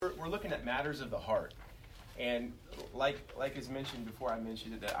looking at matters of the heart. And like is mentioned before, I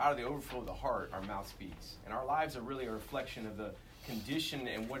mentioned it, that out of the overflow of the heart, our mouth speaks. And our lives are really a reflection of the condition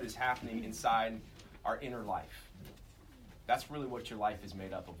and what is happening inside our inner life. That's really what your life is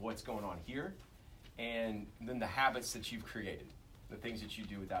made up of, what's going on here, and then the habits that you've created, the things that you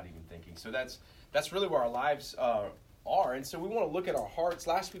do without even thinking. So that's really where our lives are. And so we want to look at our hearts.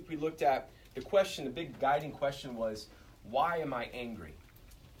 Last week we looked at the question, the big guiding question was, why am I angry?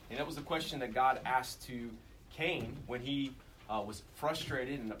 And that was the question that God asked to Cain when he was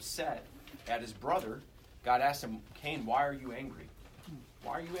frustrated and upset at his brother. God asked him, Cain, why are you angry?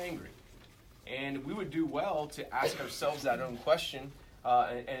 Why are you angry? And we would do well to ask ourselves that own question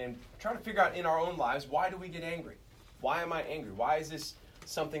and try to figure out in our own lives, why do we get angry? Why am I angry? Why is this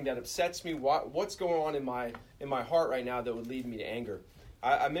something that upsets me? What's going on in my heart right now that would lead me to anger?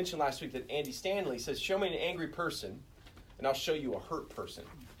 I mentioned last week that Andy Stanley says, show me an angry person, and I'll show you a hurt person.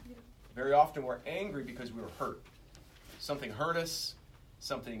 Very often we're angry because we were hurt. Something hurt us.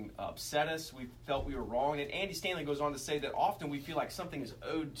 Something upset us. We felt we were wrong. And Andy Stanley goes on to say that often we feel like something is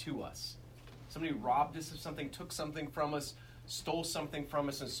owed to us. Somebody robbed us of something, took something from us, stole something from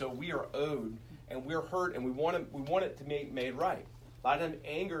us, and so we are owed, and we're hurt, and we want it to be made right. A lot of times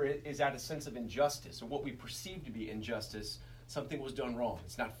anger is at a sense of injustice, or what we perceive to be injustice. Something was done wrong.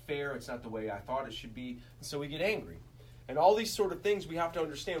 It's not fair. It's not the way I thought it should be, and so we get angry. And all these sort of things we have to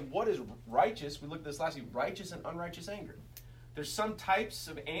understand. What is righteous? We looked at this last week. Righteous and unrighteous anger. There's some types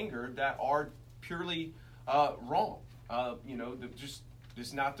of anger that are purely wrong.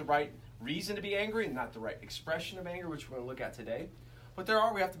 Just not the right reason to be angry and not the right expression of anger, which we're going to look at today. But there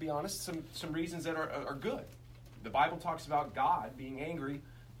are, we have to be honest, some reasons that are good. The Bible talks about God being angry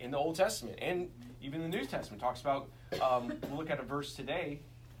in the Old Testament, and even the New Testament talks about, we'll look at a verse today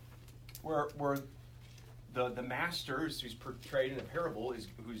where the master, who's portrayed in a parable,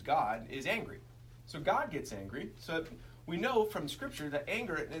 who's God, is angry. So God gets angry. So we know from Scripture that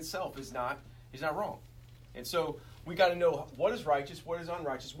anger in itself is not wrong. And so we got to know what is righteous, what is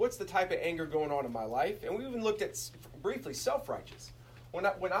unrighteous, what's the type of anger going on in my life. And we even looked at briefly self-righteous. When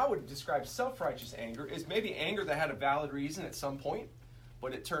I would describe self-righteous anger is maybe anger that had a valid reason at some point,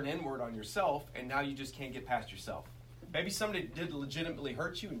 but it turned inward on yourself, and now you just can't get past yourself. Maybe somebody did legitimately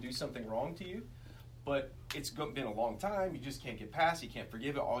hurt you and do something wrong to you, but it's been a long time. You just can't get past it. You can't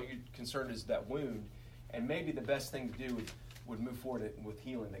forgive it. All you're concerned is that wound. And maybe the best thing to do would move forward with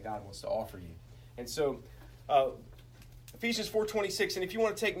healing that God wants to offer you. And so Ephesians 4:26, and if you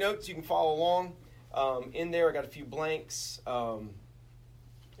want to take notes, you can follow along. In there, I got a few blanks.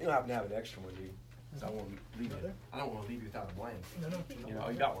 You don't happen to have an extra one, do you? Because I don't want to leave you without a blank. No.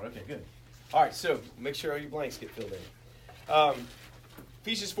 You got one. Okay, good. All right, so make sure all your blanks get filled in.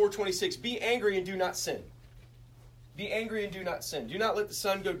 Ephesians 4:26, be angry and do not sin. Be angry and do not sin. Do not let the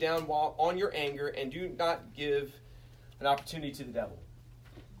sun go down while on your anger, and do not give an opportunity to the devil.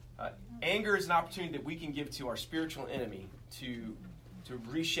 Anger is an opportunity that we can give to our spiritual enemy to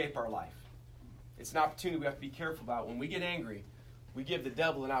reshape our life. It's an opportunity we have to be careful about. When we get angry, we give the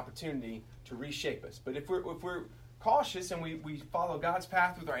devil an opportunity to reshape us. But if we're cautious and we follow God's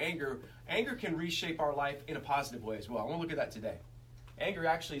path with our anger can reshape our life in a positive way as well. I want to look at that today. Anger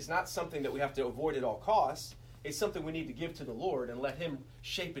actually is not something that we have to avoid at all costs. It's something we need to give to the Lord and let Him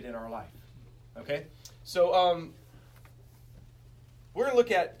shape it in our life. Okay? So we're going to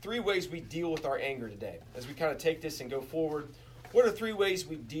look at 3 ways we deal with our anger today. As we kind of take this and go forward, what are 3 ways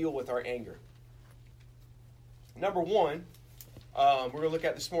we deal with our anger? Number 1, we're going to look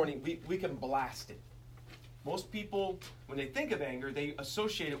at this morning, we can blast it. Most people, when they think of anger, they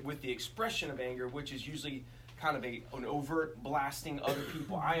associate it with the expression of anger, which is usually kind of an overt blasting other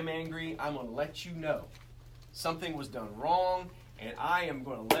people. I am angry. I'm going to let you know. Something was done wrong, and I am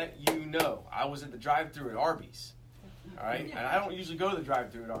going to let you know. I was at the drive-thru at Arby's. All right? And I don't usually go to the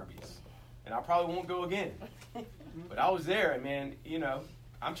drive-thru at Arby's. And I probably won't go again. But I was there, and man,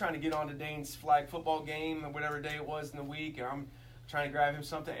 I'm trying to get on to Dane's flag football game or whatever day it was in the week, and I'm trying to grab him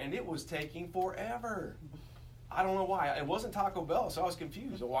something, and it was taking forever. I don't know why. It wasn't Taco Bell, so I was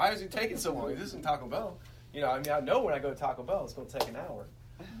confused. Why is it taking so long? This isn't Taco Bell. I know when I go to Taco Bell, it's going to take an hour.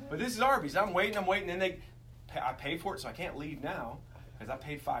 But this is Arby's. I'm waiting, and I pay for it, so I can't leave now because I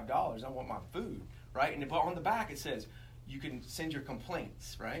paid $5. I want my food, right? And on the back it says, you can send your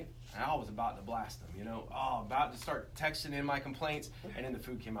complaints, right? And I was about to blast them, about to start texting in my complaints, and then the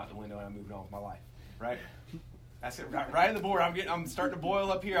food came out the window and I moved on with my life, right? That's it, right in the board. I'm starting to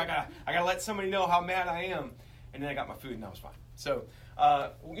boil up here. I gotta let somebody know how mad I am, and then I got my food and that was fine. So,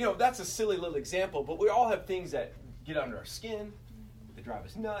 that's a silly little example, but we all have things that get under our skin, that drive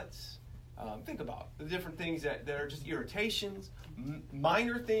us nuts, Think about the different things that are just irritations,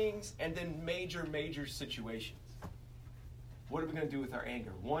 minor things, and then major situations. What are we going to do with our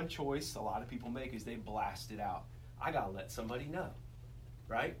anger? One choice a lot of people make is they blast it out. I got to let somebody know,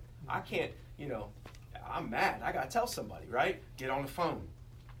 right? I can't, I'm mad. I got to tell somebody, right? Get on the phone.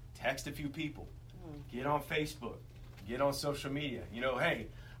 Text a few people. Get on Facebook. Get on social media. Hey,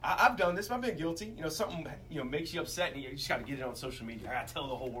 I've done this. I've been guilty. Something makes you upset, and you just got to get it on social media. I got to tell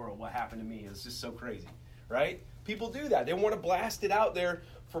the whole world what happened to me. It's just so crazy, right? People do that. They want to blast it out there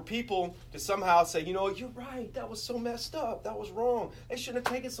for people to somehow say, you're right. That was so messed up. That was wrong. They shouldn't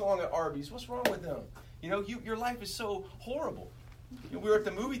have taken so long at Arby's. What's wrong with them? Your life is so horrible. We were at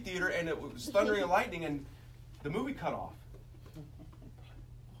the movie theater, and it was thundering and lightning, and the movie cut off.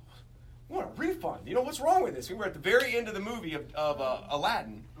 We want a refund. What's wrong with this? We were at the very end of the movie of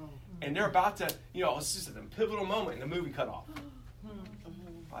Aladdin, and they're about to, it's just a pivotal moment, and the movie cut off.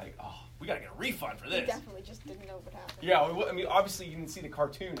 Like, we got to get a refund for this. We definitely just didn't know what happened. Yeah, obviously you didn't see the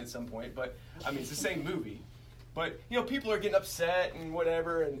cartoon at some point, but, it's the same movie. But, people are getting upset and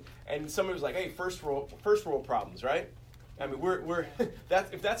whatever, and somebody was like, hey, first world problems, right? We're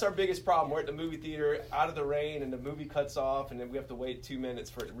if that's our biggest problem, we're at the movie theater, out of the rain, and the movie cuts off, and then we have to wait 2 minutes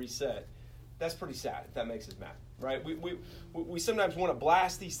for it to reset. That's pretty sad, if that makes us mad, right? We sometimes want to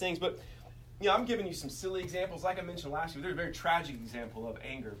blast these things, but, I'm giving you some silly examples. Like I mentioned last week, there's a very tragic example of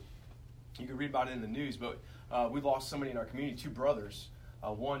anger. You can read about it in the news, but we lost somebody in our community, 2 brothers.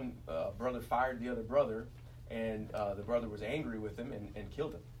 One brother fired the other brother, and the brother was angry with him and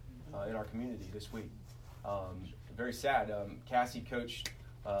killed him in our community this week. Very sad. Cassie coached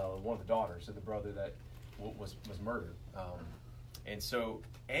one of the daughters of the brother that was murdered. And so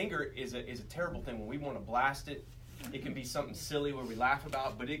anger is a terrible thing. When we want to blast it, it can be something silly where we laugh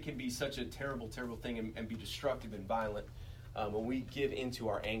about, but it can be such a terrible, terrible thing and be destructive and violent when we give into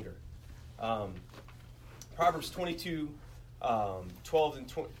our anger. Proverbs 22, 12 and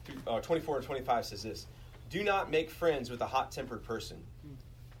 24 and 25 says this: do not make friends with a hot-tempered person.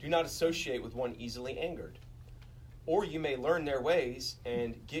 Do not associate with one easily angered, or you may learn their ways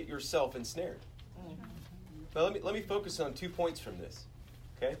and get yourself ensnared. Now let me focus on 2 points from this,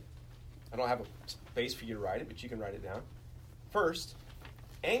 okay? I don't have a space for you to write it, but you can write it down. First,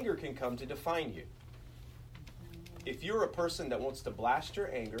 anger can come to define you. If you're a person that wants to blast your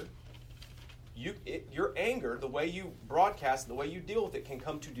anger, your anger, the way you broadcast, the way you deal with it, can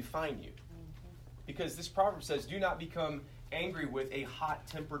come to define you. Because this proverb says, do not become angry with a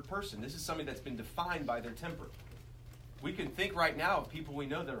hot-tempered person. This is somebody that's been defined by their temper. We can think right now of people we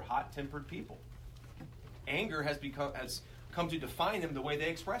know that are hot-tempered people. Anger has come to define them the way they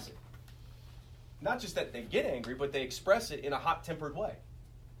express it. Not just that they get angry, but they express it in a hot-tempered way.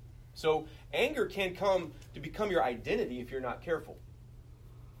 So anger can come to become your identity if you're not careful.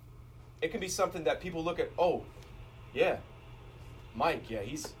 It can be something that people look at, oh, yeah, Mike, yeah,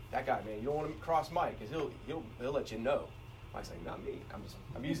 he's that guy, man. You don't want to cross Mike because he'll let you know. Mike's like, not me.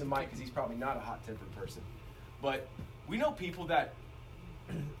 I'm using Mike because he's probably not a hot-tempered person. But we know people that,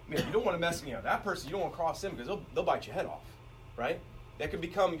 man, you don't want to mess, that person, you don't want to cross them because they'll bite your head off, right? That can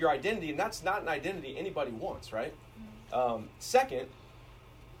become your identity, and that's not an identity anybody wants, right? Second,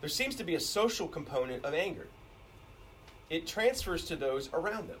 there seems to be a social component of anger. It transfers to those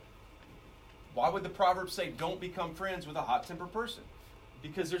around them. Why would the proverb say, don't become friends with a hot-tempered person?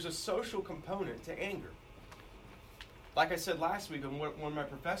 Because there's a social component to anger. Like I said last week, one of my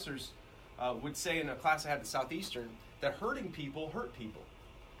professors would say in a class I had at Southeastern, that hurting people hurt people.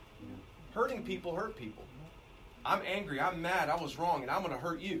 Hurting people hurt people. I'm angry, I'm mad, I was wrong, and I'm going to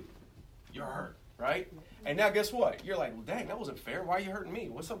hurt you. You're hurt, right? And now guess what? You're like, well, dang, that wasn't fair. Why are you hurting me?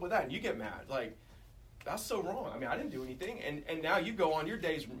 What's up with that? And you get mad. Like, that's so wrong. I didn't do anything. And now you go on, your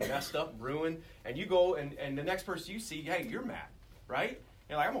day's messed up, ruined, and you go and the next person you see, hey, you're mad, right?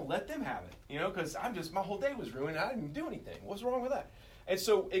 You're like, I'm going to let them have it, because my whole day was ruined and I didn't do anything. What's wrong with that? And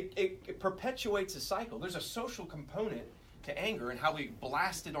so it perpetuates a cycle. There's a social component to anger and how we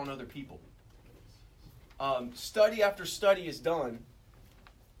blast it on other people. Study after study is done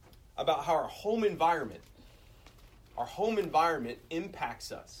about how our home environment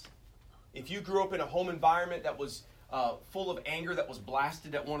impacts us. If you grew up in a home environment that was full of anger, that was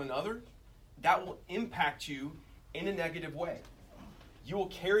blasted at one another, that will impact you in a negative way. You will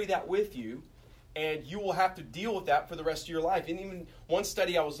carry that with you, and you will have to deal with that for the rest of your life. And even one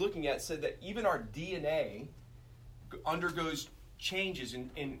study I was looking at said that even our DNA undergoes changes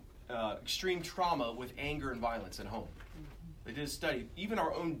in extreme trauma with anger and violence at home. They did a study. Even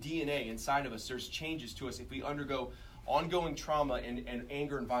our own DNA inside of us, there's changes to us if we undergo ongoing trauma and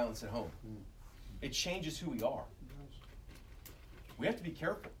anger and violence at home. It changes who we are. We have to be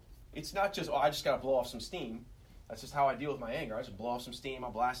careful. It's not just, I just got to blow off some steam. That's just how I deal with my anger. I just blow off some steam,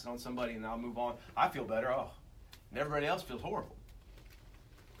 I'll blast it on somebody, and I'll move on. I feel better. And everybody else feels horrible.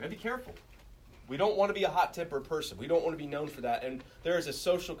 We have to be careful. We don't want to be a hot-tempered person. We don't want to be known for that. And there is a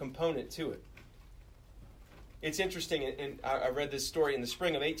social component to it. It's interesting, and I read this story. In the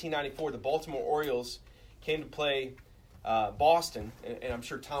spring of 1894, the Baltimore Orioles came to play Boston. And I'm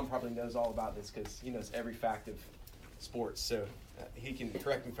sure Tom probably knows all about this because he knows every fact of sports. So he can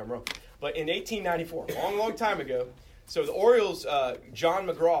correct me if I'm wrong. But in 1894, a long time ago, so the Orioles, John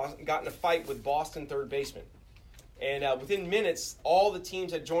McGraw, got in a fight with Boston third baseman. And within minutes, all the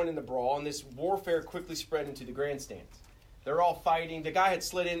teams had joined in the brawl, and this warfare quickly spread into the grandstands. They're all fighting. The guy had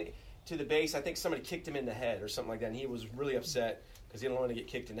slid in to the base. I think somebody kicked him in the head or something like that, and he was really upset because he didn't want to get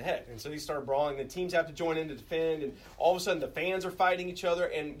kicked in the head. And so they started brawling. The teams have to join in to defend, and all of a sudden the fans are fighting each other.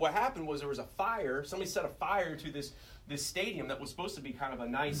 And what happened was there was a fire. Somebody set a fire to this stadium that was supposed to be kind of a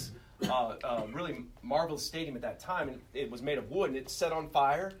nice, really marvelous stadium at that time. And it was made of wood, and it set on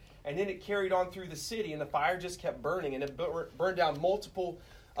fire. And then it carried on through the city, and the fire just kept burning. And it burned down multiple,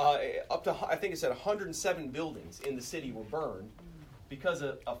 up to, I think it said 107 buildings in the city were burned because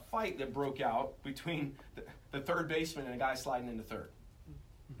of a fight that broke out between the third baseman and a guy sliding into third.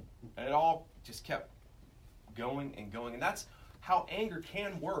 And it all just kept going and going. And that's how anger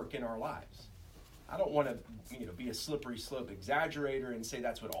can work in our lives. I don't want to be a slippery slope exaggerator and say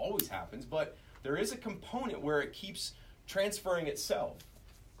that's what always happens, but there is a component where it keeps transferring itself.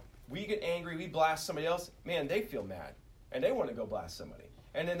 We get angry, we blast somebody else, man, they feel mad, and they want to go blast somebody.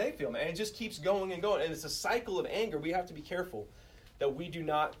 And then they feel mad, and it just keeps going and going. And it's a cycle of anger. We have to be careful that we do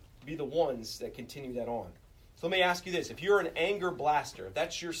not be the ones that continue that on. So let me ask you this. If you're an anger blaster, if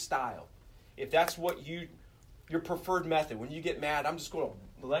that's your style, if that's what your preferred method, when you get mad, I'm just going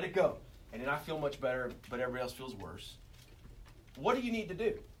to let it go. And then I feel much better, but everybody else feels worse. What do you need to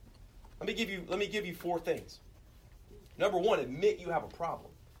do? Let me give you 4 things. Number 1, admit you have a problem.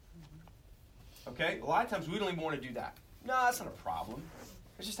 Okay? A lot of times we don't even want to do that. No, that's not a problem.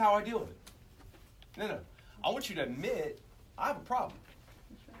 It's just how I deal with it. No. I want you to admit I have a problem.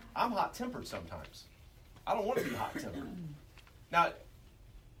 I'm hot-tempered sometimes. I don't want to be hot-tempered. Now,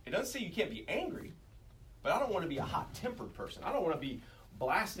 it doesn't say you can't be angry, but I don't want to be a hot-tempered person. I don't want to be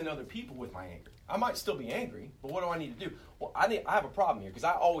blasting other people with my anger. I might still be angry, but what do I need to do? Well, I have a problem here because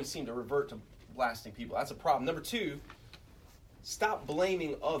I always seem to revert to blasting people. That's a problem. Number 2, stop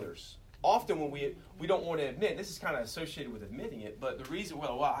blaming others. Often when we don't want to admit, this is kind of associated with admitting it, but the reason,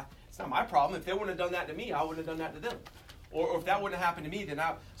 it's not my problem. If they wouldn't have done that to me, I wouldn't have done that to them. Or if that wouldn't have happened to me,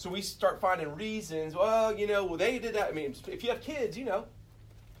 so we start finding reasons, they did that. I mean, if you have kids,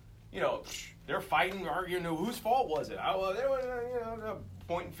 they're fighting, arguing, whose fault was it? They were,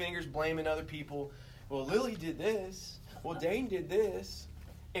 pointing fingers, blaming other people. Well, Lily did this. Well, Dane did this.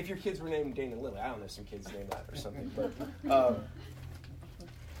 If your kids were named Dane and Lily, I don't know if some kids named that or something, but...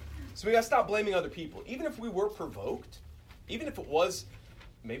 So we got to stop blaming other people. Even if we were provoked, even if it was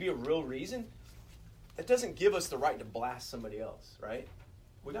maybe a real reason, that doesn't give us the right to blast somebody else, right?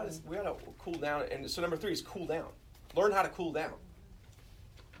 We got to cool down. And so number 3 is cool down. Learn how to cool down.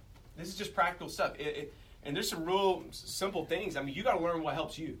 This is just practical stuff. And there's some real simple things. I mean, you got to learn what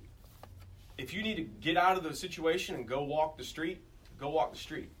helps you. If you need to get out of the situation and go walk the street, go walk the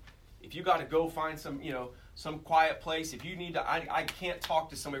street. If you got to go find some quiet place, if you need to, I can't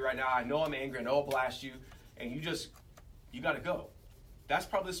talk to somebody right now. I know I'm angry. I know I'll blast you. And you got to go. That's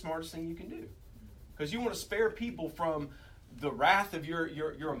probably the smartest thing you can do. Because you want to spare people from the wrath of your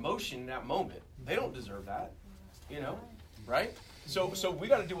emotion in that moment. They don't deserve that, right? So we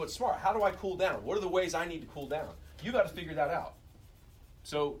got to do what's smart. How do I cool down? What are the ways I need to cool down? You got to figure that out.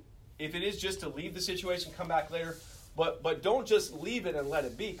 So if it is just to leave the situation, come back later, but don't just leave it and let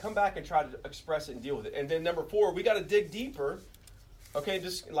it be. Come back and try to express it and deal with it. And then number 4, we got to dig deeper. Okay,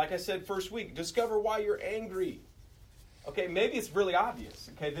 just like I said first week, discover why you're angry. Okay, maybe it's really obvious.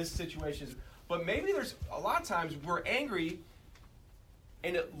 Okay, this situation is, but maybe there's a lot of times we're angry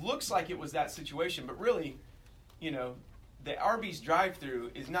and it looks like it was that situation, but really, the Arby's drive-thru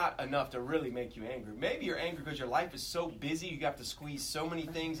is not enough to really make you angry. Maybe you're angry because your life is so busy, you have to squeeze so many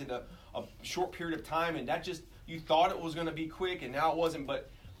things into a short period of time, and that just, you thought it was going to be quick, and now it wasn't, but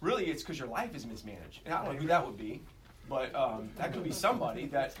really it's because your life is mismanaged. And I don't know who that would be, but that could be somebody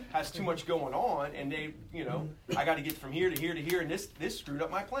that has too much going on, and they, I got to get from here to here to here, and this screwed up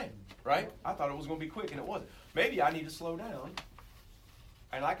my plan, right? I thought it was going to be quick, and it wasn't. Maybe I need to slow down.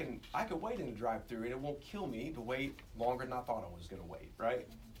 And I could wait in the drive-thru, and it won't kill me to wait longer than I thought I was going to wait, right?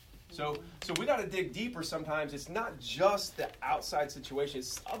 So we got to dig deeper sometimes. It's not just the outside situation.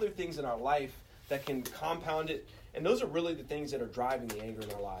 It's other things in our life that can compound it And those are really the things that are driving the anger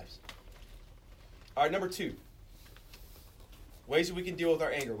in our lives. All right, number 2. Ways that we can deal with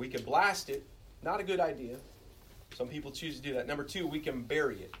our anger. We can blast it. Not a good idea. Some people choose to do that. Number 2, we can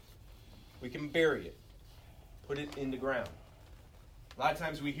bury it. We can bury it. Put it in the ground. A lot of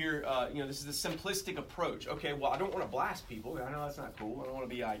times we hear, this is the simplistic approach. Okay, well, I don't want to blast people. I know that's not cool. I don't want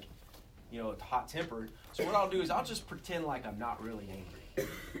to be like, hot-tempered. So what I'll do is I'll just pretend like I'm not really angry.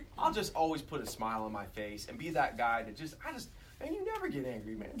 I'll just always put a smile on my face and be that guy that man, you never get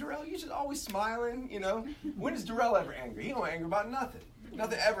angry, man. Darrell, you're just always smiling, When is Darrell ever angry? He don't angry about nothing.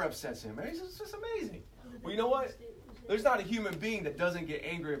 Nothing ever upsets him, man. It's just amazing. Well, you know what? There's not a human being that doesn't get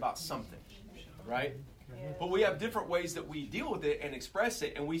angry about something, right? But we have different ways that we deal with it and express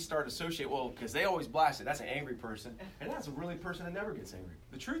it, and we start to associate, because they always blast it. That's an angry person, and that's a really person that never gets angry.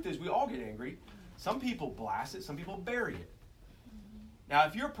 The truth is we all get angry. Some people blast it. Some people bury it. Now,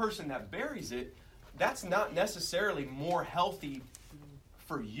 if you're a person that buries it, that's not necessarily more healthy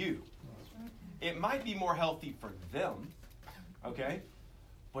for you. It might be more healthy for them, okay?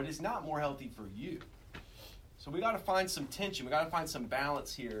 But it's not more healthy for you. So we got to find some tension. We got to find some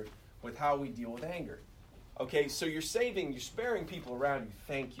balance here with how we deal with anger. Okay, so you're sparing people around you.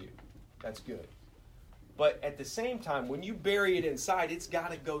 Thank you. That's good. But at the same time, when you bury it inside, it's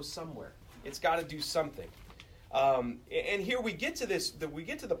got to go somewhere. It's got to do something. And here we get to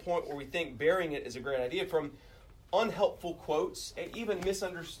the point where we think burying it is a great idea from unhelpful quotes and even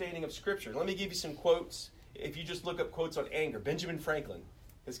misunderstanding of Scripture. Let me give you some quotes. If you just look up quotes on anger, Benjamin Franklin.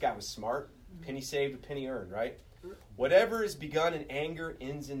 This guy was smart. Penny saved, a penny earned, right? Whatever is begun in anger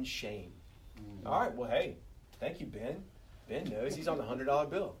ends in shame. All right, well, hey, thank you, Ben. Ben knows. He's on the $100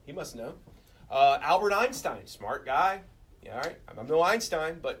 bill. He must know. Albert Einstein, smart guy. Yeah, all right, I'm no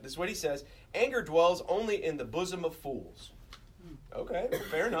Einstein, but this is what he says. Anger dwells only in the bosom of fools. Okay,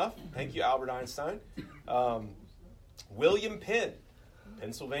 fair enough. Thank you, Albert Einstein. William Penn,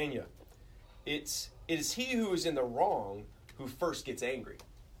 Pennsylvania. It is he who is in the wrong who first gets angry.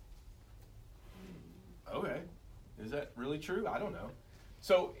 Okay. Is that really true? I don't know.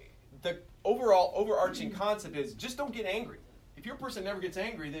 So the overall overarching concept is just don't get angry. If you're a person that never gets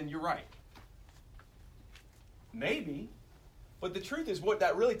angry, then you're right. Maybe. But the truth is what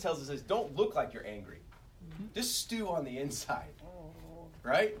that really tells us is don't look like you're angry. Just stew on the inside.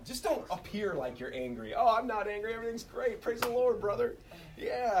 Right? Just don't appear like you're angry. Oh, I'm not angry. Everything's great. Praise the Lord, brother.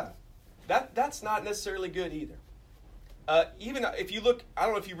 Yeah. That's not necessarily good either. Even if you look, I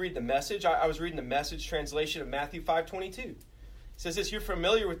don't know if you read the Message. I was reading the Message translation of Matthew 5:22. It says this, you're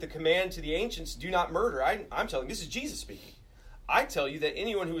familiar with the command to the ancients, do not murder. I'm telling you, this is Jesus speaking. I tell you that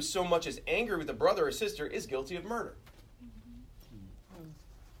anyone who is so much as angry with a brother or sister is guilty of murder.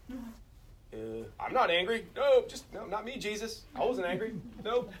 I'm not angry. No, not me, Jesus. I wasn't angry.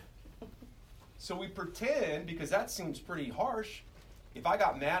 Nope. So we pretend, because that seems pretty harsh. If I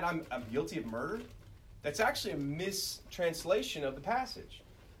got mad, I'm guilty of murder. That's actually a mistranslation of the passage.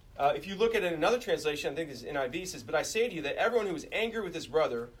 If you look at it in another translation, I think this is NIV, it says, but I say to you that everyone who is angry with his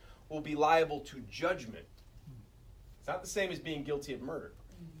brother will be liable to judgment. It's not the same as being guilty of murder.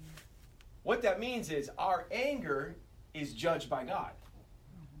 What that means is our anger is judged by God.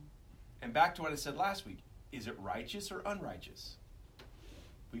 And back to what I said last week, is it righteous or unrighteous?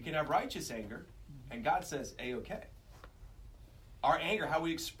 We can have righteous anger, and God says, A-okay. Our anger, how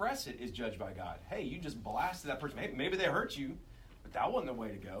we express it, is judged by God. Hey, you just blasted that person. Maybe they hurt you, but that wasn't the way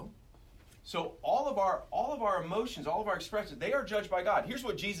to go. So all of our emotions, all of our expressions, they are judged by God. Here's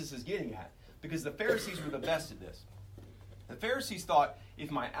what Jesus is getting at, because the Pharisees were the best at this. The Pharisees thought, if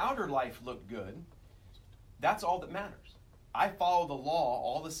my outer life looked good, that's all that matters. I follow the law,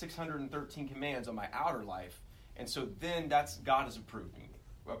 all the 613 commands on my outer life, and so then that's God is approving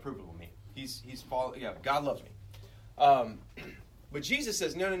of me. He's God loves me. But Jesus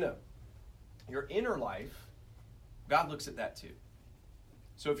says, no. Your inner life, God looks at that too.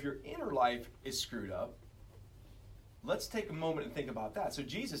 So if your inner life is screwed up, let's take a moment and think about that. So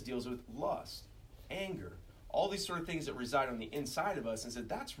Jesus deals with lust, anger, all these sort of things that reside on the inside of us, and said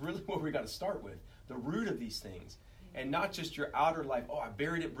that's really what we got to start with, the root of these things. And not just your outer life, I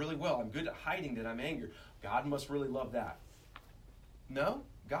buried it really well. I'm good at hiding that I'm angry. God must really love that. No,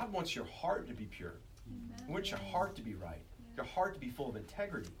 God wants your heart to be pure. He wants your heart to be right. Your heart to be full of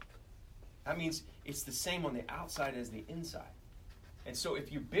integrity. That means it's the same on the outside as the inside. And so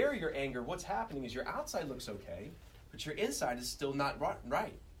if you bury your anger, what's happening is your outside looks okay, but your inside is still not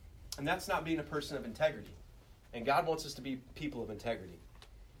right. And that's not being a person of integrity. And God wants us to be people of integrity.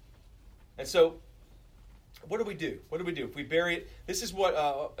 And so, what do we do? If we bury it? This is what,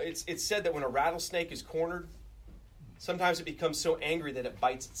 it's said that when a rattlesnake is cornered, sometimes it becomes so angry that it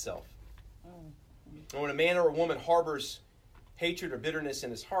bites itself. And when a man or a woman harbors hatred or bitterness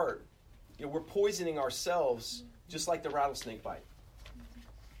in his heart, we're poisoning ourselves just like the rattlesnake bite.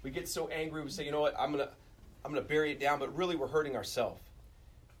 We get so angry, we say, you know what, I'm gonna bury it down, but really we're hurting ourselves.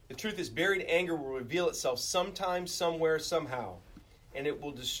 The truth is, buried anger will reveal itself sometime, somewhere, somehow, and it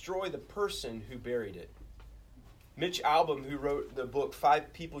will destroy the person who buried it. Mitch Albom, who wrote the book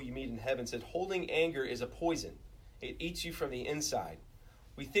 5 People You Meet in Heaven, said, holding anger is a poison. It eats you from the inside.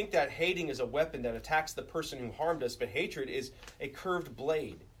 We think that hating is a weapon that attacks the person who harmed us, but hatred is a curved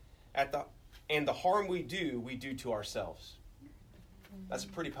blade. And the harm we do to ourselves. That's a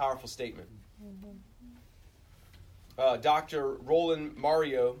pretty powerful statement. Dr. Roland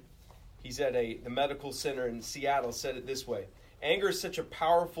Mario, he's at the medical center in Seattle, said it this way. Anger is such a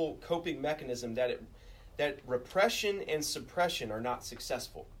powerful coping mechanism that repression and suppression are not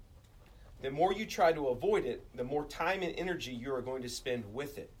successful. The more you try to avoid it, the more time and energy you are going to spend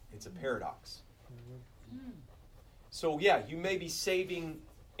with it. It's a paradox. So yeah, you may be saving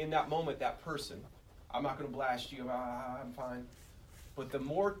in that moment that person. I'm not going to blast you. I'm fine. But the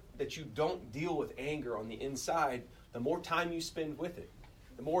more that you don't deal with anger on the inside, the more time you spend with it,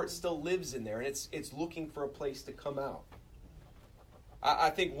 the more it still lives in there, and it's looking for a place to come out.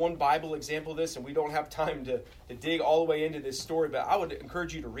 I think one Bible example of this, and we don't have time to dig all the way into this story, but I would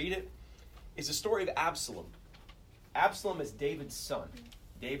encourage you to read it, is the story of Absalom. Absalom is David's son.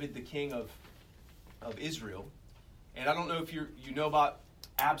 David, the king of Israel. And I don't know if you know about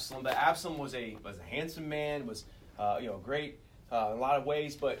Absalom, but Absalom was a handsome man, was great in a lot of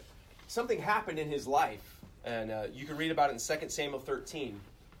ways, but something happened in his life, and you can read about it in 2 Samuel 13,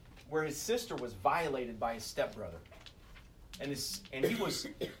 where his sister was violated by his stepbrother, and he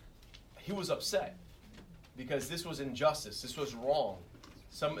was upset because this was injustice, this was wrong.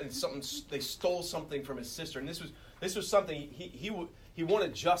 They stole something from his sister, and this was something he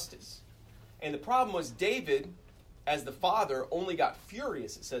wanted justice. And the problem was David, as the father, only got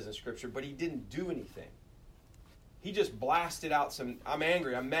furious, it says in Scripture, but he didn't do anything. He just blasted out I'm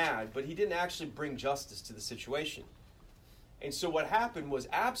angry, I'm mad, but he didn't actually bring justice to the situation. And so what happened was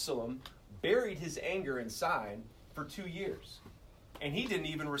Absalom buried his anger inside for 2 years. And he didn't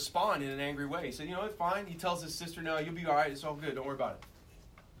even respond in an angry way. He said, it's fine. He tells his sister, no, you'll be all right. It's all good. Don't worry about it.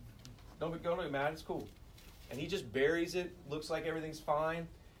 Don't get mad. It's cool. And he just buries it. Looks like everything's fine.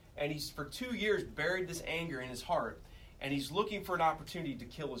 And he's, for 2 years, buried this anger in his heart. And he's looking for an opportunity to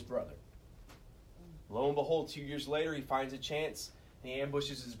kill his brother. Lo and behold, 2 years later, he finds a chance, and he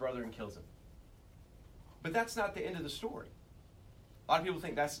ambushes his brother and kills him. But that's not the end of the story. A lot of people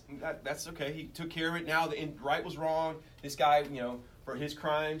think that's okay. He took care of it. Now the right was wrong. This guy, for his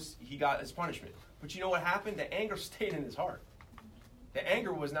crimes, he got his punishment. But you know what happened? The anger stayed in his heart. The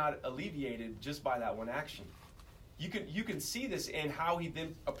anger was not alleviated just by that one action. You can see this in how he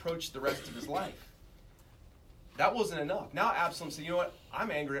then approached the rest of his life. That wasn't enough. Now Absalom said, you know what?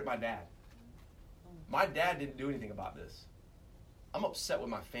 I'm angry at my dad. My dad didn't do anything about this. I'm upset with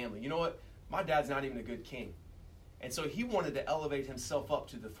my family. You know what? My dad's not even a good king. And so he wanted to elevate himself up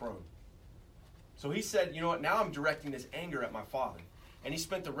to the throne. So he said, you know what? Now I'm directing this anger at my father. And he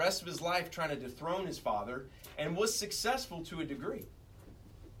spent the rest of his life trying to dethrone his father and was successful to a degree.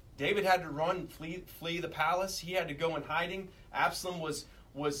 David had to run, flee the palace. He had to go in hiding. Absalom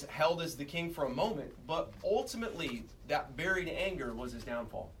was held as the king for a moment. But ultimately, that buried anger was his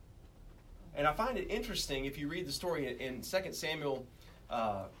downfall. And I find it interesting if you read the story in 2 Samuel,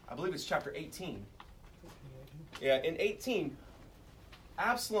 I believe it's chapter 18. Yeah, in 18,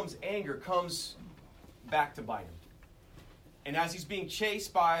 Absalom's anger comes back to bite him. And as he's being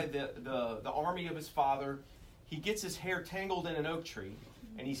chased by the army of his father, he gets his hair tangled in an oak tree,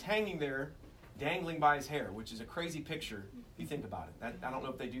 and he's hanging there, dangling by his hair, which is a crazy picture if you think about it. I don't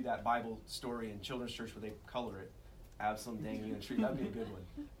know if they do that Bible story in children's church where they color it. Absalom dangling in a tree. That would be a good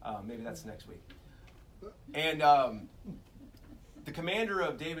one. Maybe that's next week. And the commander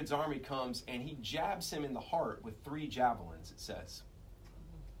of David's army comes, and he jabs him in the heart with 3 javelins, it says.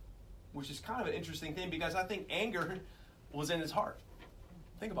 Which is kind of an interesting thing, because I think anger was in his heart.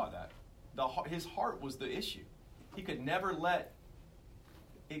 Think about that. His heart was the issue. He could never let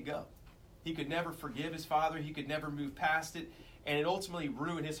it go. He could never forgive his father. He could never move past it. And it ultimately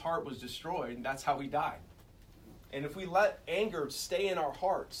ruined. His heart was destroyed, and that's how he died. And if we let anger stay in our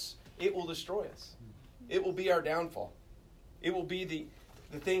hearts, it will destroy us. It will be our downfall. It will be the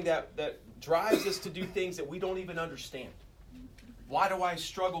thing that drives us to do things that we don't even understand. Why do I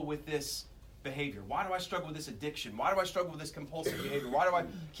struggle with this behavior? Why do I struggle with this addiction? Why do I struggle with this compulsive behavior? Why do I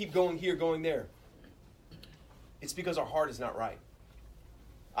keep going here, going there? It's because our heart is not right.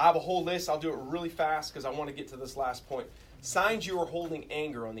 I have a whole list. I'll do it really fast because I want to get to this last point. signs you are holding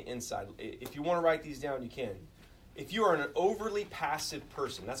anger on the inside. If you want to write these down, you can. If you are an overly passive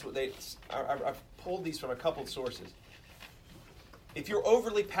person, that's what I've pulled these from a couple of sources. If you're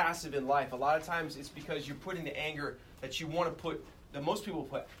overly passive in life, a lot of times it's because you're putting the anger that you want to put, that most people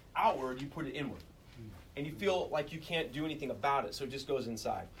put outward, you put it inward. And you feel like you can't do anything about it, so it just goes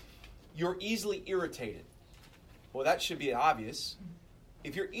inside. You're easily irritated. Well, that should be obvious.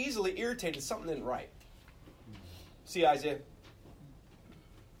 If you're easily irritated, something isn't right. See, Isaiah?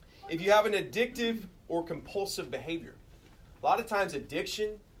 If you have an addictive or compulsive behavior, a lot of times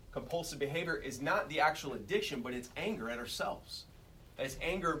addiction, compulsive behavior is not the actual addiction, but it's anger at ourselves. It's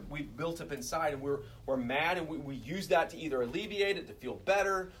anger we've built up inside, and we're mad, and we use that to either alleviate it, to feel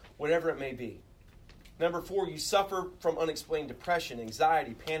better, whatever it may be. Number 4, you suffer from unexplained depression,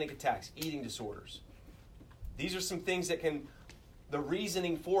 anxiety, panic attacks, eating disorders. These are some things that the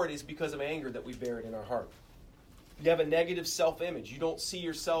reasoning for it is because of anger that we bear in our heart. You have a negative self-image. You don't see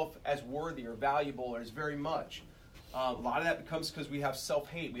yourself as worthy or valuable or as very much. A lot of that comes because we have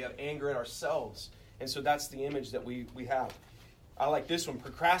self-hate. We have anger at ourselves. And so that's the image that we have. I like this one.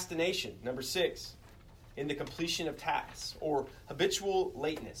 Procrastination, number 6, in the completion of tasks, or habitual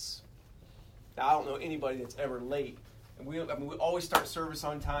lateness. Now, I don't know anybody that's ever late. And we always start service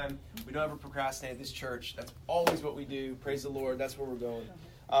on time. We don't ever procrastinate at this church. That's always what we do. Praise the Lord. That's where we're going.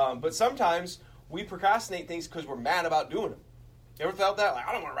 But sometimes we procrastinate things because we're mad about doing them. You ever felt that? Like,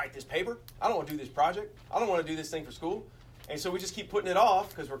 I don't want to write this paper. I don't want to do this project. I don't want to do this thing for school. And so we just keep putting it off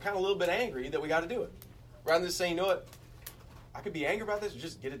because we're kind of a little bit angry that we got to do it. Rather than saying, you know what, I could be angry about this or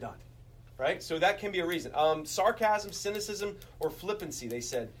just get it done. Right? So that can be a reason. Sarcasm, cynicism, or flippancy, they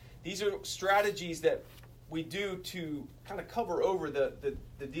said. These are strategies that we do to kind of cover over the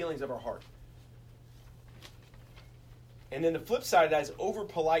dealings of our heart. And then the flip side of that is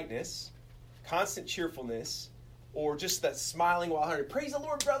over-politeness, constant cheerfulness, or just that smiling while hungry. Praise the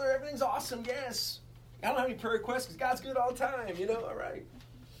Lord, brother. Everything's awesome. Yes. I don't have any prayer requests because God's good all the time. All right.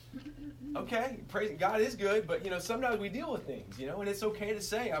 Okay. Praise God is good, but, sometimes we deal with things, and it's okay to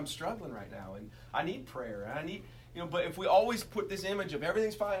say, I'm struggling right now, and I need prayer, and I need, but if we always put this image of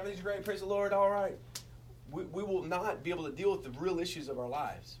everything's fine, everything's great, praise the Lord, all right, we will not be able to deal with the real issues of our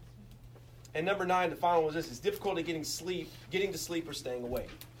lives. And number 9, the final one is this: it's difficulty getting to sleep or staying awake.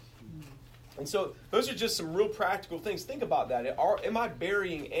 And so those are just some real practical things. Think about that. Am I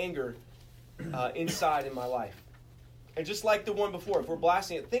burying anger inside in my life? And just like the one before, if we're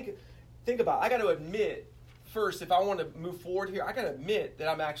blasting it, think about it. I got to admit, first, if I want to move forward here, I got to admit that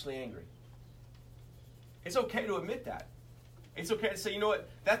I'm actually angry. It's okay to admit that. It's okay to say, you know what,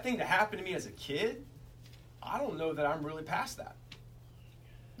 that thing that happened to me as a kid, I don't know that I'm really past that.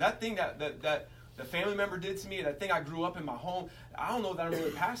 That thing that the family member did to me, that thing I grew up in my home, I don't know that I'm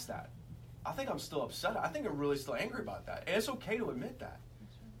really past that. I think I'm still upset. I think I'm really still angry about that. And it's okay to admit that,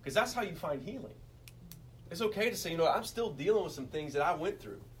 because that's how you find healing. It's okay to say, I'm still dealing with some things that I went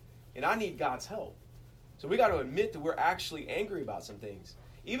through, and I need God's help. So we got to admit that we're actually angry about some things,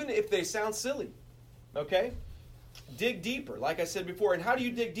 even if they sound silly. Okay? Dig deeper, like I said before. And how do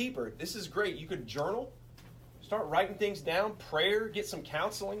you dig deeper? This is great. You could journal, start writing things down, prayer, get some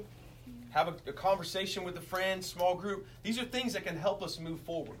counseling, have a conversation with a friend, small group. These are things that can help us move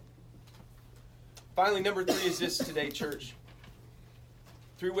forward. Finally, number 3 is this today, church.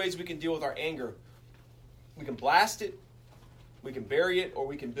 3 ways we can deal with our anger. We can blast it, we can bury it, or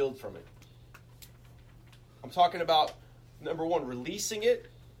we can build from it. I'm talking about, number 1, releasing it.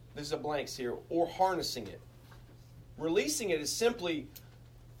 This is a blanks here. Or harnessing it. Releasing it is simply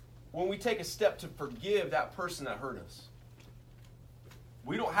when we take a step to forgive that person that hurt us.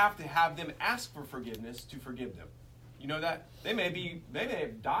 We don't have to have them ask for forgiveness to forgive them. You know that? They may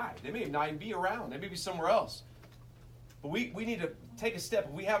have died. They may not even be around. They may be somewhere else. But we need to take a step.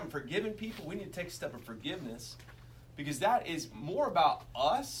 If we haven't forgiven people, we need to take a step of forgiveness, because that is more about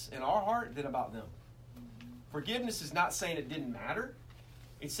us and our heart than about them. Forgiveness is not saying it didn't matter.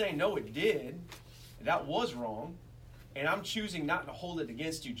 It's saying, no, it did. That was wrong. And I'm choosing not to hold it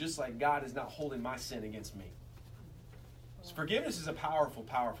against you, just like God is not holding my sin against me. So forgiveness is a powerful,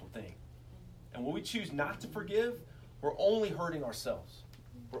 powerful thing. And when we choose not to forgive, we're only hurting ourselves.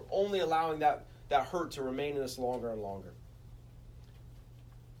 We're only allowing that hurt to remain in us longer and longer.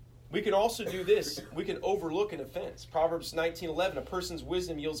 We can also do this. We can overlook an offense. Proverbs 19:11, a person's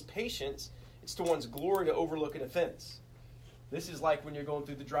wisdom yields patience. It's to one's glory to overlook an offense. This is like when you're going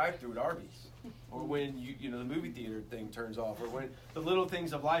through the drive-thru at Arby's, or when the movie theater thing turns off, or when the little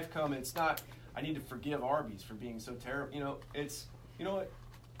things of life come. It's not, I need to forgive Arby's for being so terrible. It's, you know what?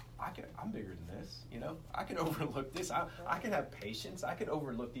 I'm bigger than this. I can overlook this. I can have patience. I can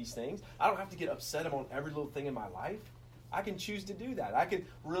overlook these things. I don't have to get upset about every little thing in my life. I can choose to do that. I can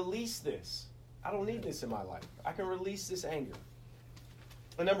release this. I don't need this in my life. I can release this anger.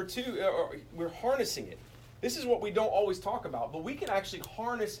 And number two, we're harnessing it. This is what we don't always talk about, but we can actually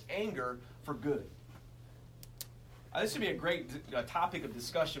harness anger for good. This would be a great topic of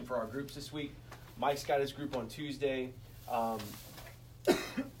discussion for our groups this week. Mike's got his group on Tuesday.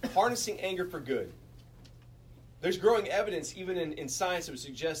 Harnessing anger for good. There's growing evidence, even in science, that would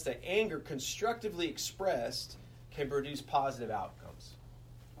suggest that anger constructively expressed can produce positive outcomes.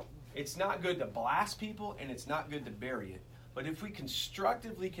 It's not good to blast people, and it's not good to bury it. But if we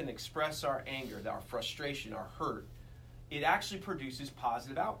constructively can express our anger, our frustration, our hurt, it actually produces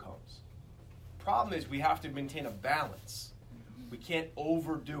positive outcomes. Problem is we have to maintain a balance. We can't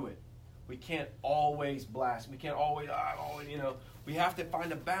overdo it. We can't always blast. We can't always, we have to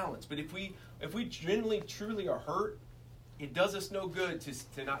find a balance. But if we genuinely, truly are hurt, it does us no good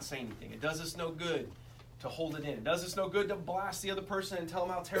to not say anything. It does us no good to hold it in. It does us no good to blast the other person and tell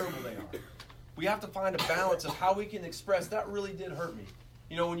them how terrible they are. We have to find a balance of how we can express, that really did hurt me.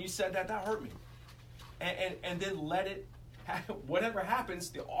 When you said that hurt me. And then let it, whatever happens,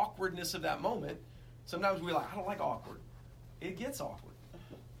 the awkwardness of that moment, sometimes we're like, I don't like awkward. It gets awkward.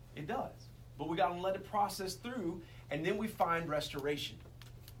 It does. But we got to let it process through, and then we find restoration.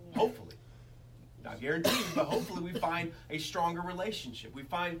 Hopefully. Not guaranteed, but hopefully we find a stronger relationship. We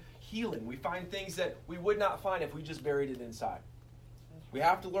find healing. We find things that we would not find if we just buried it inside. We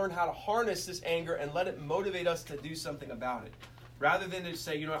have to learn how to harness this anger and let it motivate us to do something about it. Rather than to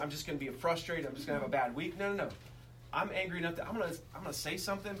say, I'm just going to be frustrated, I'm just going to have a bad week. No. I'm angry enough that I'm going to say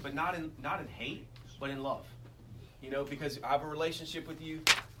something, but not in hate, but in love. Because I have a relationship with you,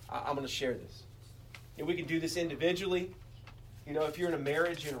 I'm going to share this. And we can do this individually. If you're in a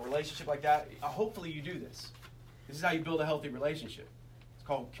marriage, in a relationship like that, hopefully you do this. This is how you build a healthy relationship. It's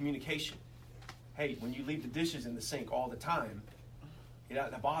called communication. Hey, when you leave the dishes in the sink all the time,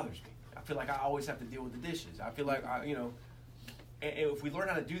 that bothers me. I feel like I always have to deal with the dishes. I feel like, and if we learn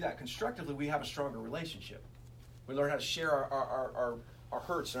how to do that constructively, we have a stronger relationship. We learn how to share our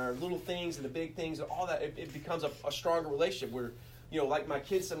hurts and our little things and the big things and all that. It becomes a stronger relationship where, like my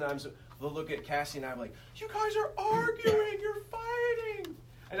kids sometimes, they'll look at Cassie and I'm like, you guys are arguing, you're fighting.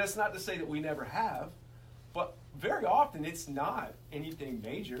 And that's not to say that we never have, but very often it's not anything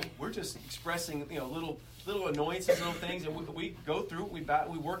major. We're just expressing, little annoyances, little things, and we go through it,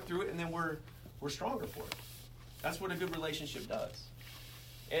 we work through it, and then we're stronger for it. That's what a good relationship does.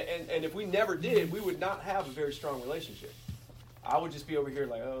 And if we never did, we would not have a very strong relationship. I would just be over here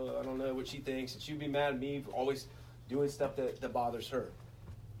like, oh, I don't know what she thinks, and she'd be mad at me for always doing stuff that bothers her.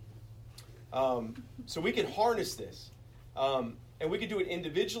 So we can harness this. And we can do it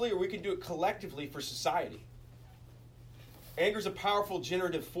individually or we can do it collectively for society. Anger is a powerful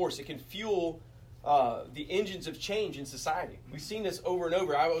generative force. It can fuel the engines of change in society. We've seen this over and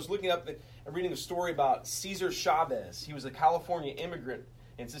over. I was looking up and reading a story about Cesar Chavez. He was a California immigrant,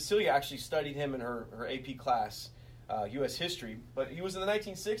 and Cecilia actually studied him in her AP class, U.S. history. But he was in the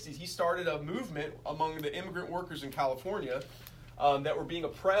 1960s. He started a movement among the immigrant workers in California that were being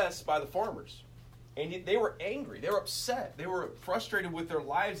oppressed by the farmers. And they were angry. They were upset. They were frustrated with their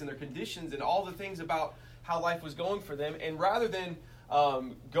lives and their conditions and all the things about how life was going for them. And rather than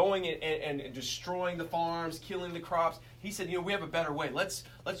going and destroying the farms, killing the crops, he said, we have a better way. Let's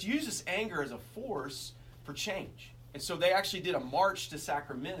use this anger as a force for change. And so they actually did a march to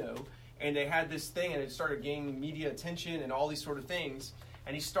Sacramento, and they had this thing, and it started gaining media attention and all these sort of things.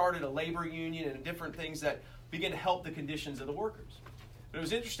 And he started a labor union and different things that began to help the conditions of the workers. But it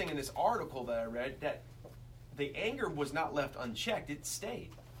was interesting in this article that I read that the anger was not left unchecked, it stayed.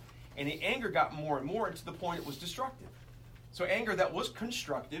 And the anger got more and more to the point it was destructive. So anger that was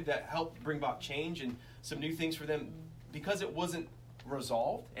constructive, that helped bring about change and some new things for them, because it wasn't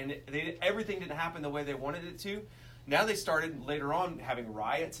resolved and everything didn't happen the way they wanted it to, now they started later on having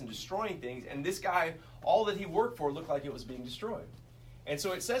riots and destroying things. And this guy, all that he worked for looked like it was being destroyed. And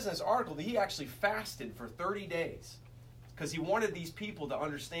so it says in this article that he actually fasted for 30 days because he wanted these people to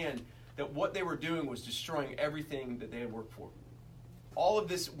understand that what they were doing was destroying everything that they had worked for. All of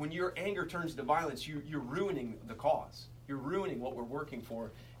this, when your anger turns to violence, you're ruining the cause. You're ruining what we're working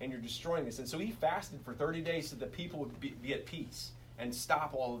for, and you're destroying this. And so he fasted for 30 days so that people would be at peace and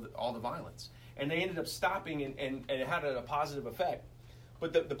stop all the violence. And they ended up stopping, and it had a positive effect.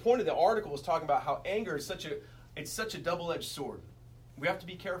 But the point of the article was talking about how anger is such a double-edged sword. We have to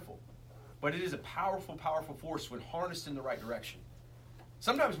be careful. But it is a powerful, powerful force when harnessed in the right direction.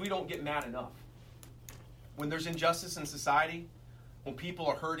 Sometimes we don't get mad enough. When there's injustice in society, when people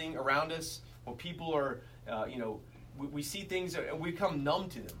are hurting around us, when people are, we see things and we become numb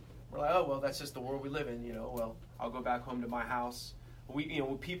to them. We're like, oh, well, that's just the world we live in, well, I'll go back home to my house.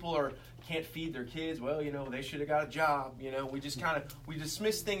 When people can't feed their kids, well, they should have got a job. We just we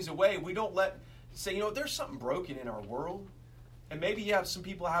dismiss things away. We don't say, there's something broken in our world. And maybe some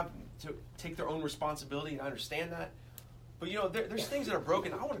people have to take their own responsibility, and I understand that. But, there's things that are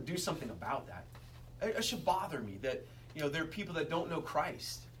broken. I want to do something about that. It should bother me that, there are people that don't know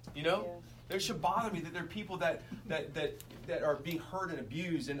Christ, Yeah. It should bother me that there are people that are being hurt and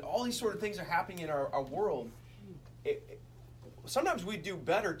abused, and all these sort of things are happening in our world. Sometimes we do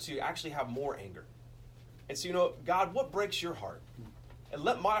better to actually have more anger. And so, God, what breaks your heart? And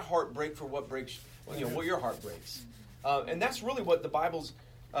let my heart break for what breaks, what your heart breaks. And that's really what the Bible's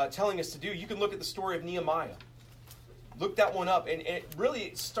telling us to do. You can look at the story of Nehemiah. Look that one up. And it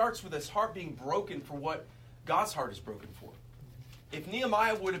really starts with his heart being broken for what God's heart is broken for. If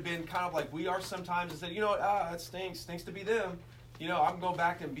Nehemiah would have been kind of like we are sometimes and said, that stinks to be them. I'm going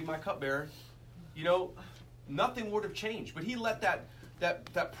back and be my cupbearer. Nothing would have changed. But he let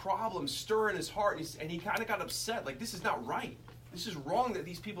that problem stir in his heart, and he kind of got upset. Like, this is not right. This is wrong that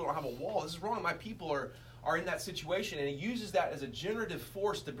these people don't have a wall. This is wrong that my people are in that situation. And he uses that as a generative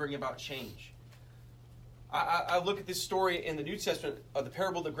force to bring about change. I look at this story in the New Testament of the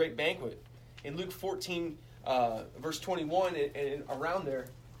parable of the great banquet. In Luke 14, verse 21 and around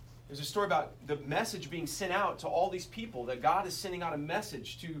there's a story about the message being sent out to all these people, that God is sending out a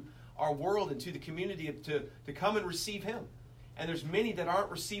message to our world and to the community to come and receive him. And there's many that aren't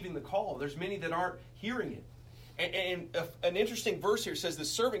receiving the call. There's many that aren't hearing it. And an interesting verse here says, the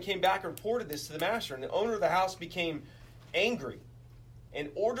servant came back and reported this to the master, and the owner of the house became angry and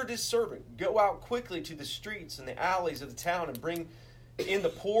ordered his servant, go out quickly to the streets and the alleys of the town and bring in the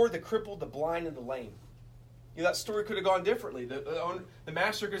poor, the crippled, the blind, and the lame. That story could have gone differently. The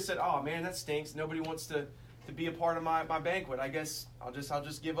master could have said, oh man, that stinks. Nobody wants to be a part of my banquet. I guess I'll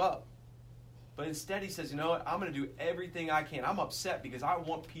just give up. But instead he says, you know what? I'm going to do everything I can. I'm upset because I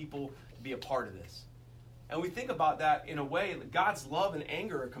want people to be a part of this. And we think about that in a way that God's love and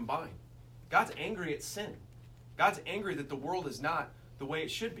anger are combined. God's angry at sin. God's angry that the world is not the way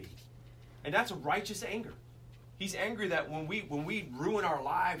it should be. And that's a righteous anger. He's angry that when we ruin our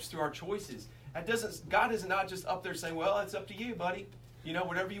lives through our choices, God is not just up there saying, well, it's up to you, buddy.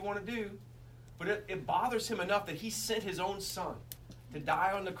 Whatever you want to do. But it bothers him enough that he sent his own son to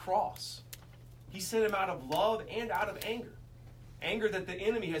die on the cross. He sent him out of love and out of anger. Anger that the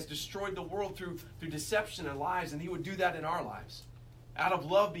enemy has destroyed the world through deception and lies, and he would do that in our lives. Out of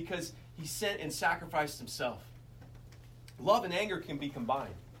love because he sent and sacrificed himself. Love and anger can be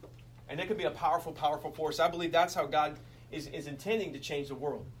combined. And it can be a powerful, powerful force. I believe that's how God is intending to change the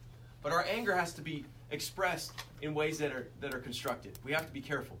world. But our anger has to be expressed in ways that are constructive. We have to be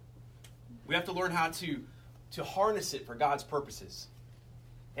careful. We have to learn how to harness it for God's purposes.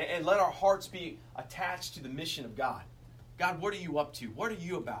 And let our hearts be attached to the mission of God. God, what are you up to? What are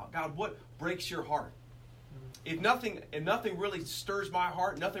you about? God, what breaks your heart? If nothing really stirs my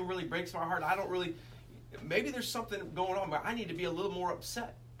heart, nothing really breaks my heart, maybe there's something going on where I need to be a little more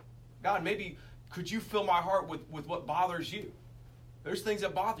upset. God, maybe could you fill my heart with what bothers you? There's things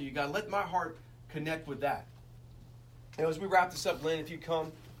that bother you. God, let my heart connect with that. And as we wrap this up, Lynn, if you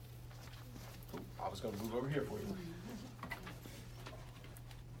come. I was going to move over here for you.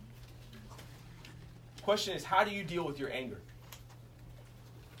 Question is, how do you deal with your anger?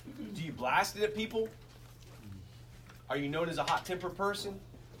 Do you blast it at people? Are you known as a hot-tempered person?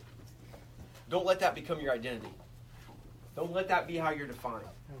 Don't let that become your identity. Don't let that be how you're defined.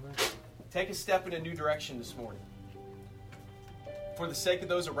 Take a step in a new direction this morning. For the sake of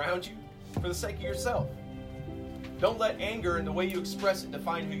those around you, for the sake of yourself. Don't let anger and the way you express it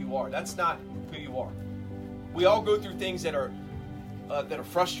define who you are. That's not who you are. We all go through things that are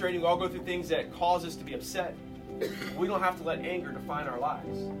frustrating. We all go through things that cause us to be upset. We don't have to let anger define our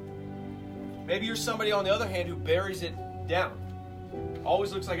lives. Maybe you're somebody, on the other hand, who buries it down.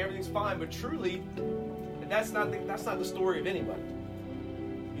 Always looks like everything's fine, but truly, that's not the story of anybody.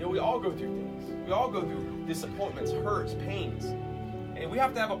 We all go through things. We all go through disappointments, hurts, pains. And we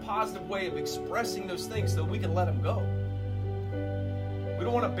have to have a positive way of expressing those things so we can let them go. We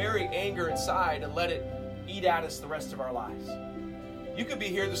don't want to bury anger inside and let it eat at us the rest of our lives. You could be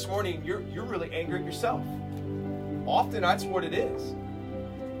here this morning and you're really angry at yourself. Often that's what it is.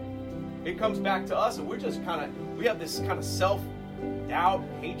 It comes back to us and we have this kind of self-doubt,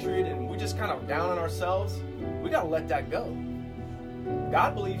 hatred, and we're just kind of down on ourselves. We got to let that go.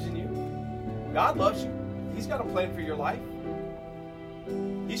 God believes in you. God loves you. He's got a plan for your life.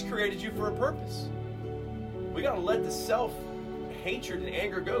 He's created you for a purpose. We got to let the self-hatred and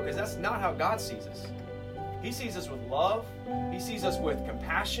anger go because that's not how God sees us. He sees us with love. He sees us with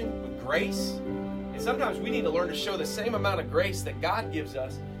compassion, with grace. And sometimes we need to learn to show the same amount of grace that God gives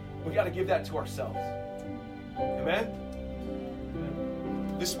us. We got to give that to ourselves. Amen?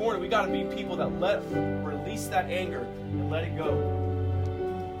 This morning, we got to be people that release that anger and let it go.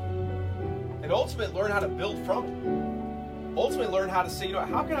 And ultimately, learn how to build from it. Ultimately, learn how to say,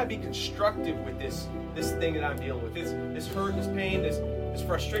 how can I be constructive with this thing that I'm dealing with? This hurt, this pain, this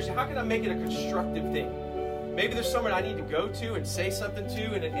frustration. How can I make it a constructive thing? Maybe there's someone I need to go to and say something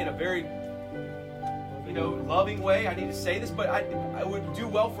to in a very, loving way. I need to say this, but I would do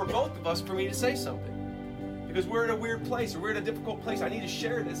well for both of us for me to say something. Because we're in a weird place, or we're in a difficult place. I need to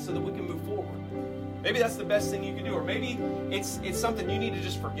share this so that we can move forward. Maybe that's the best thing you can do. Or maybe it's something you need to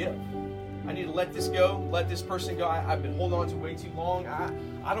just forgive. I need to let this go, let this person go. I've been holding on to way too long.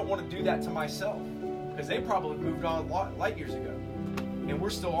 I don't want to do that to myself. Because they probably moved on light years ago. And we're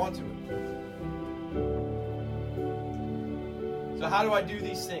still on to it. So how do I do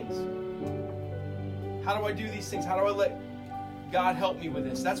these things? How do I do these things? How do I let God help me with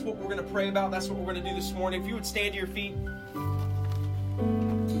this? That's what we're going to pray about. That's what we're going to do this morning. If you would stand to your feet.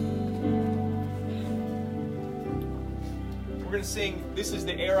 We're going to sing, "This is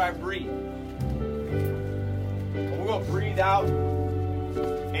the Air I Breathe." And we're going to breathe out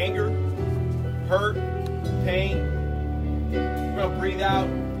anger, hurt, pain. We're going to breathe out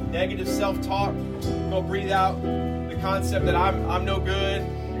negative self-talk. We're going to breathe out the concept that I'm no good,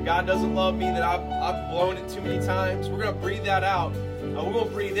 that God doesn't love me, that I've blown it too many times. We're going to breathe that out. And we're going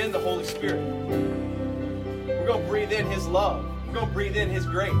to breathe in the Holy Spirit. We're going to breathe in His love. We're going to breathe in His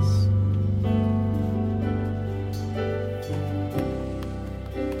grace.